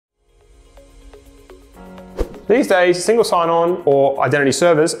These days, single sign-on or identity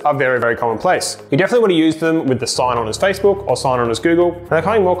servers are very, very commonplace. You definitely want to use them with the sign-on as Facebook or sign-on as Google, and they're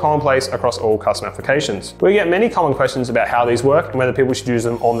becoming more commonplace across all custom applications. We get many common questions about how these work and whether people should use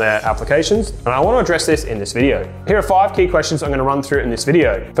them on their applications, and I want to address this in this video. Here are 5 key questions I'm going to run through in this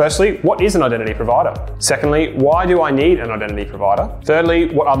video. Firstly, what is an identity provider? Secondly, why do I need an identity provider?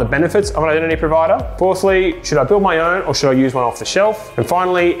 Thirdly, what are the benefits of an identity provider? Fourthly, should I build my own or should I use one off the shelf? And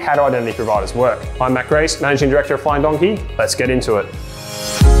finally, how do identity providers work? I'm Matt Grace, Managing Director of Flying Donkey. Let's get into it.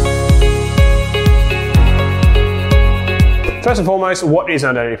 First and foremost, what is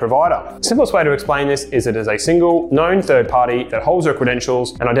an identity provider? The simplest way to explain this is it is a single, known third party that holds your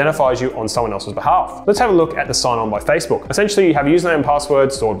credentials and identifies you on someone else's behalf. Let's have a look at the sign-on by Facebook. Essentially, you have a username and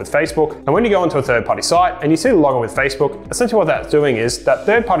password stored with Facebook, and when you go onto a third-party site and you see the login with Facebook, essentially what that's doing is that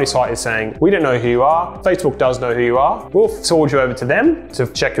third-party site is saying, we don't know who you are, Facebook does know who you are, we'll forward you over to them to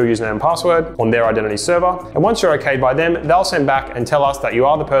check your username and password on their identity server, and once you're okayed by them, they'll send back and tell us that you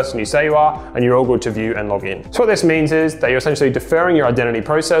are the person you say you are, and you're all good to view and log in. So what this means is that you're essentially deferring your identity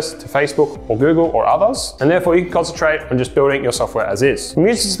process to Facebook or Google or others, and therefore you can concentrate on just building your software as is. From a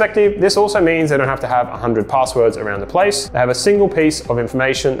user perspective, this also means they don't have to have 100 passwords around the place. They have a single piece of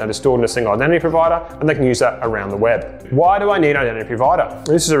information that is stored in a single identity provider, and they can use that around the web. Why do I need an identity provider?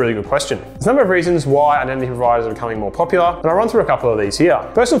 This is a really good question. There's a number of reasons why identity providers are becoming more popular, and I'll run through a couple of these here.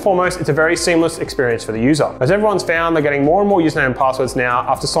 First and foremost, it's a very seamless experience for the user. As everyone's found, they're getting more and more username and passwords now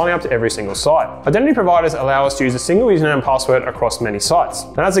after signing up to every single site. Identity providers allow us to use a single username and password across many sites.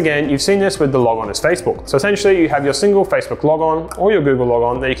 And as again, you've seen this with the logon as Facebook. So essentially you have your single Facebook logon or your Google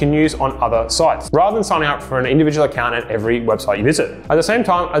logon that you can use on other sites, rather than signing up for an individual account at every website you visit. At the same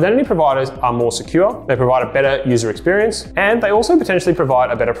time, identity providers are more secure, they provide a better user experience, and they also potentially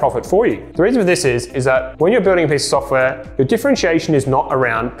provide a better profit for you. The reason for this is that when you're building a piece of software, your differentiation is not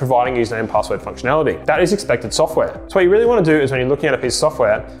around providing username and password functionality. That is expected software. So what you really want to do is when you're looking at a piece of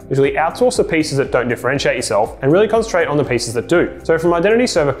software, is really outsource the pieces that don't differentiate yourself and really concentrate on the pieces that do. So from an identity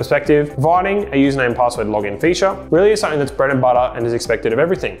server perspective, providing a username and password login feature really is something that's bread and butter and is expected of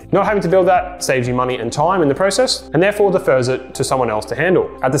everything. Not having to build that saves you money and time in the process, and therefore defers it to someone else to handle.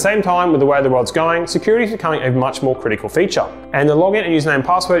 At the same time, with the way the world's going, security is becoming a much more critical feature. And the login and username and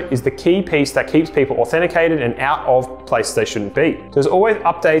password is the key piece that keeps people authenticated and out of places they shouldn't be. There's always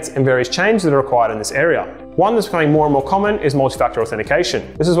updates and various changes that are required in this area. One that's becoming more and more common is multi-factor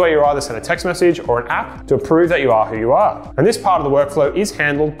authentication. This is where you either send a text message or an app to prove that you are who you are. And this part of the workflow is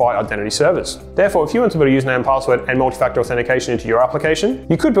handled by identity servers. Therefore, if you want to build a username and password and multi-factor authentication into your application,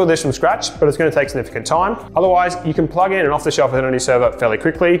 you could build this from scratch, but it's going to take significant time. Otherwise, you can plug in an off-the-shelf identity server fairly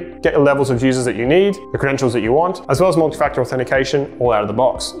quickly, get the levels of users that you need, the credentials that you want, as well as multi-factor authentication all out of the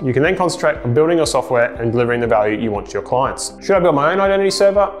box. You can then concentrate on building your software and delivering the value you want to your clients. Should I build my own identity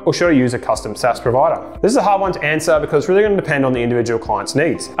server or should I use a custom SaaS provider? This is a hard one to answer because it's really going to depend on the individual client's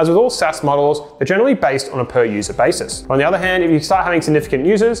needs. As with all SaaS models, they're generally based on a per user basis. On the other hand, if you start having significant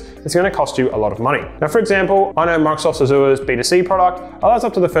users, it's going to cost you a lot of money. Now, for example, I know Microsoft Azure's B2C product allows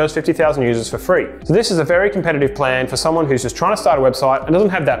up to the first 50,000 users for free. So this is a very competitive plan for someone who's just trying to start a website and doesn't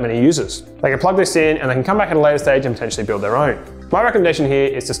have that many users. They can plug this in and they can come back at a later stage and potentially build their own. My recommendation here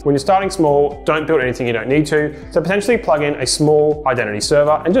is just when you're starting small, don't build anything you don't need to. So potentially plug in a small identity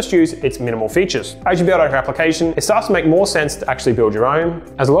server and just use its minimal features. As you build out your application, it starts to make more sense to actually build your own,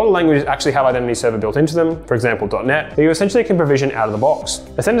 as a lot of languages actually have identity server built into them, for example .NET, that you essentially can provision out of the box.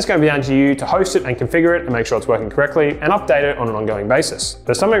 It's then just going to be down to you to host it and configure it and make sure it's working correctly and update it on an ongoing basis.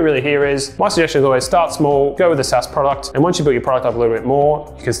 The summary really here is, my suggestion is always start small, go with a SaaS product, and once you build your product up a little bit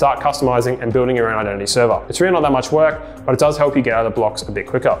more, you can start customizing and building your own identity server. It's really not that much work, but it does help you get out of the blocks a bit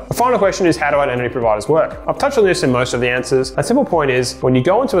quicker. The final question is, how do identity providers work? I've touched on this in most of the answers. A simple point is, when you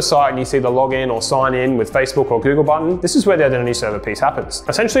go into a site and you see the login or sign in with Facebook or Google button, this is where the identity server piece happens.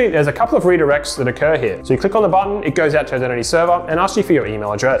 Essentially, there's a couple of redirects that occur here. So you click on the button, it goes out to identity server and asks you for your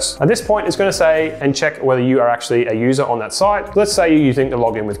email address. At this point, it's going to say and check whether you are actually a user on that site. Let's say you're using the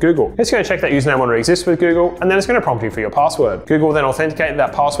login with Google. It's going to check that username already exists with Google, and then it's going to prompt you for your password. Google will then authenticate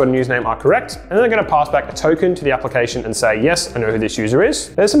that password and username are correct, and then they're going to pass back a token to the application and say, yes, I know who this user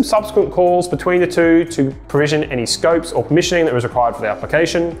is. There's some subsequent calls between the two to provision any scopes or permissioning that was required for the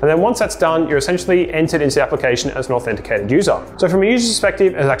application. And then once that's done, you're essentially entered into the application as an authenticated user. So from a user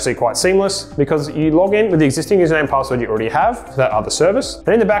perspective, it's actually quite seamless because you log in with the existing username and password you already have for that other service. And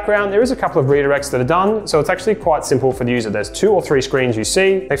in the background, there is a couple of redirects that are done. So it's actually quite simple for the user. There's 2 or 3 screens you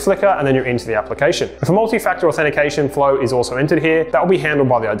see, they flicker, and then you're into the application. If a multi-factor authentication flow is also entered here, that will be handled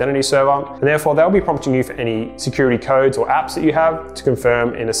by the identity server. And therefore they'll be prompting you for any security codes or apps that that you have to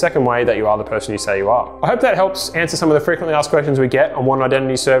confirm in a second way that you are the person you say you are. I hope that helps answer some of the frequently asked questions we get on what an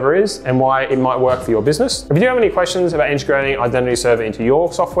identity server is and why it might work for your business. If you do have any questions about integrating identity server into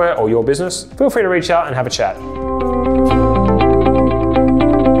your software or your business, feel free to reach out and have a chat.